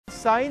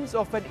signs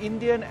of an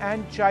Indian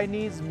and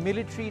Chinese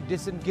military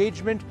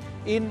disengagement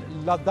in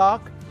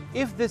Ladakh.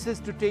 If this is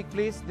to take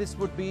place, this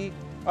would be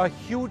a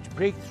huge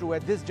breakthrough.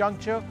 At this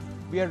juncture,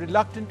 we are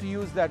reluctant to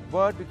use that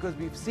word because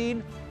we've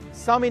seen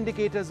some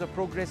indicators of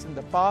progress in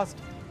the past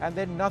and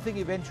then nothing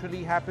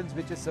eventually happens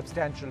which is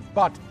substantial.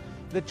 But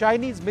the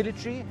Chinese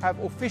military have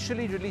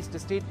officially released a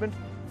statement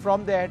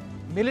from their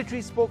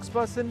military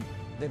spokesperson,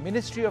 the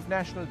Ministry of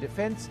National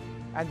Defense,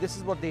 and this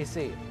is what they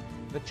say.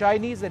 The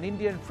Chinese and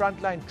Indian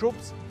frontline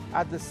troops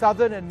at the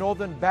southern and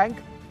northern bank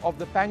of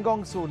the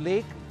Pangong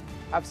Lake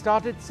have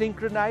started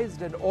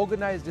synchronized and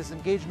organized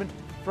disengagement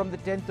from the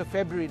 10th of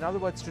February, in other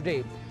words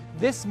today.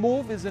 This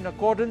move is in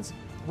accordance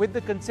with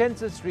the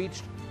consensus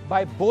reached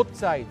by both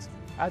sides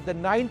at the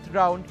 9th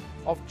round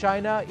of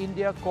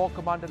China-India Corps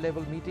Commander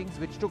level meetings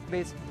which took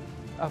place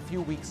a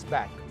few weeks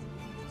back.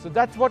 So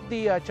that's what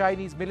the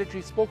Chinese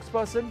military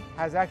spokesperson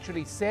has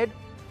actually said.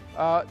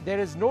 There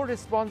is no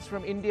response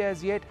from India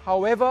as yet.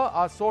 However,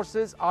 our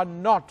sources are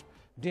not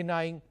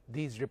denying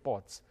these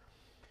reports.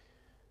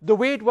 The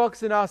way it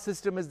works in our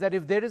system is that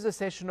if there is a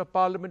session of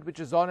parliament which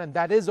is on, and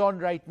that is on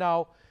right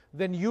now,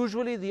 then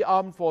usually the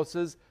armed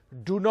forces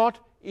do not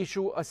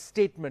issue a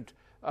statement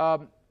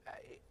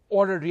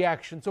or a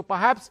reaction. So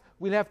perhaps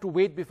we'll have to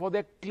wait before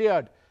they're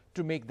cleared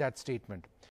to make that statement.